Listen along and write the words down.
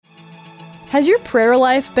Has your prayer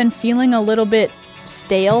life been feeling a little bit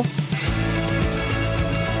stale?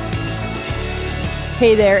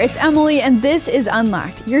 Hey there, it's Emily, and this is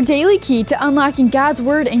Unlocked, your daily key to unlocking God's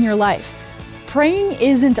Word in your life. Praying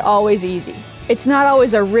isn't always easy. It's not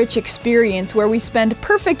always a rich experience where we spend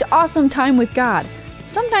perfect, awesome time with God.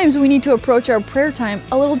 Sometimes we need to approach our prayer time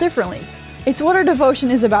a little differently. It's what our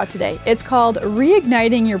devotion is about today. It's called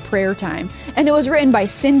Reigniting Your Prayer Time, and it was written by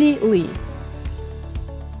Cindy Lee.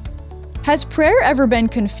 Has prayer ever been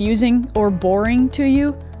confusing or boring to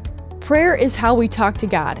you? Prayer is how we talk to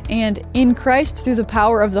God, and in Christ, through the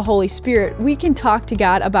power of the Holy Spirit, we can talk to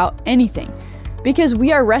God about anything, because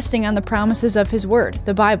we are resting on the promises of His Word,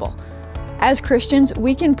 the Bible. As Christians,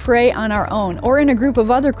 we can pray on our own or in a group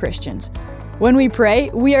of other Christians. When we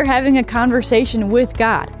pray, we are having a conversation with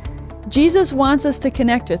God. Jesus wants us to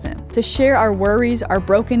connect with Him, to share our worries, our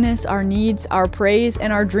brokenness, our needs, our praise,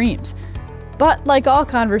 and our dreams. But like all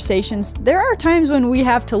conversations, there are times when we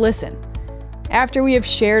have to listen. After we have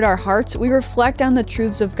shared our hearts, we reflect on the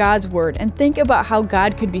truths of God's Word and think about how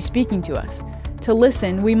God could be speaking to us. To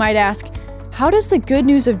listen, we might ask, how does the good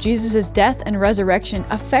news of Jesus' death and resurrection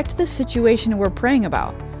affect the situation we're praying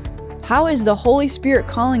about? How is the Holy Spirit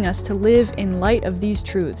calling us to live in light of these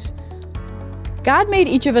truths? God made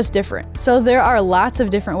each of us different, so there are lots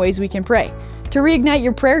of different ways we can pray. To reignite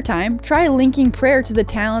your prayer time, try linking prayer to the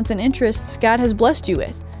talents and interests God has blessed you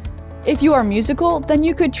with. If you are musical, then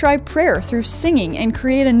you could try prayer through singing and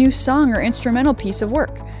create a new song or instrumental piece of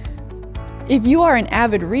work. If you are an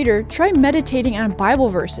avid reader, try meditating on Bible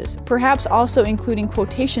verses, perhaps also including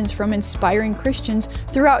quotations from inspiring Christians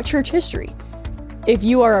throughout church history. If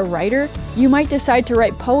you are a writer, you might decide to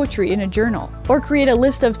write poetry in a journal, or create a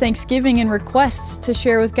list of thanksgiving and requests to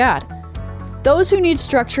share with God. Those who need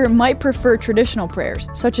structure might prefer traditional prayers,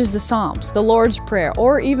 such as the Psalms, the Lord's Prayer,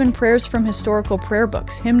 or even prayers from historical prayer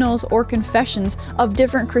books, hymnals, or confessions of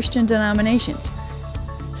different Christian denominations.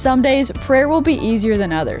 Some days, prayer will be easier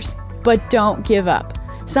than others, but don't give up.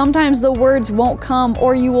 Sometimes the words won't come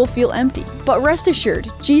or you will feel empty, but rest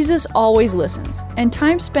assured, Jesus always listens, and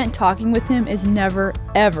time spent talking with Him is never,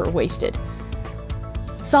 ever wasted.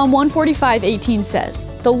 Psalm 145:18 says,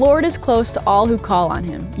 "The Lord is close to all who call on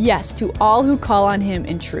Him, yes, to all who call on Him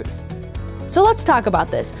in truth." So let's talk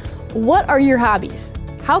about this. What are your hobbies?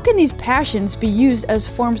 How can these passions be used as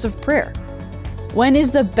forms of prayer? When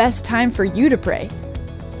is the best time for you to pray?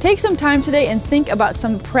 Take some time today and think about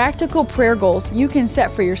some practical prayer goals you can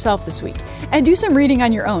set for yourself this week, and do some reading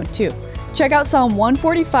on your own too. Check out Psalm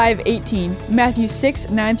 145:18, Matthew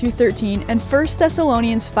 6:9-13, and 1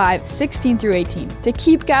 Thessalonians 5:16-18 to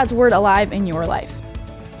keep God's Word alive in your life.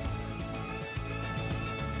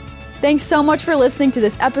 Thanks so much for listening to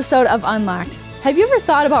this episode of Unlocked. Have you ever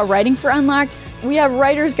thought about writing for Unlocked? We have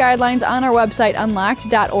writer's guidelines on our website,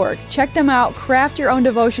 unlocked.org. Check them out, craft your own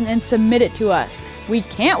devotion, and submit it to us. We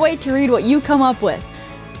can't wait to read what you come up with.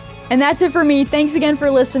 And that's it for me. Thanks again for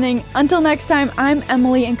listening. Until next time, I'm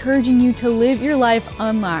Emily, encouraging you to live your life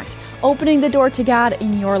unlocked, opening the door to God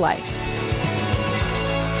in your life.